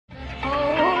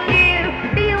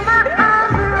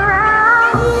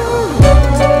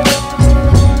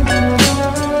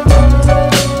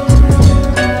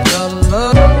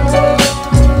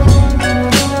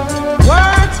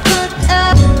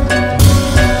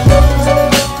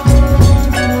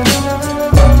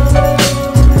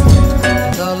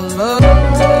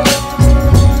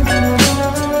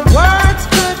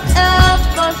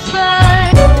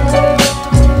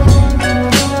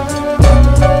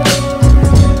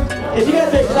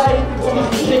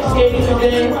skating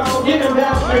today. Give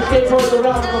Ambassador Skateboards a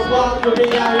round of applause for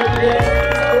being out here today.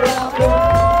 We're out there.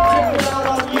 Check them out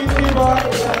on YouTube. Alright,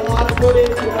 they got a lot of footage.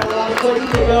 They got a lot of places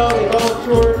to go. They go on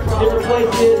tour, different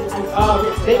places.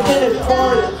 They've been as far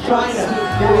as China.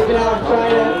 They've been out in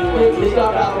China. They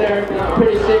stopped out there.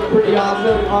 Pretty sick, pretty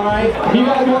awesome. Alright, if you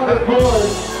guys want the board,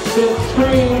 then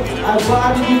scream as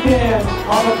loud as you can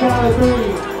on the count of 3.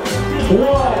 1,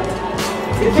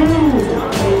 2,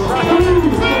 3.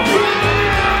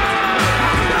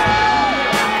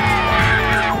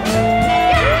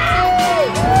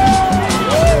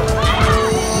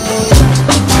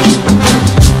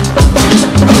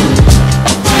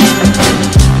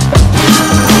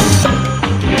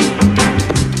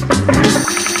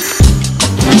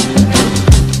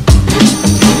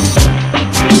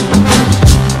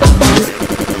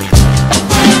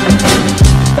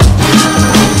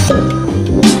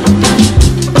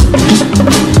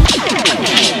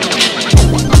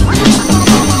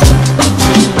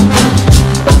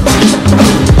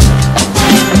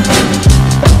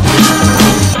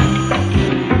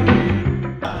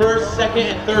 First, second,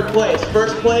 and third place.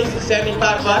 First place is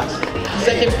 $75.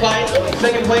 Second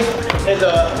place is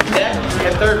a deck,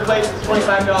 and third place is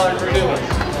 $25 for doing.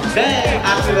 Then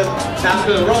after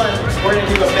the run, we're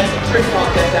gonna do a best trick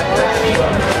contest after that.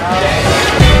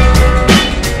 Okay?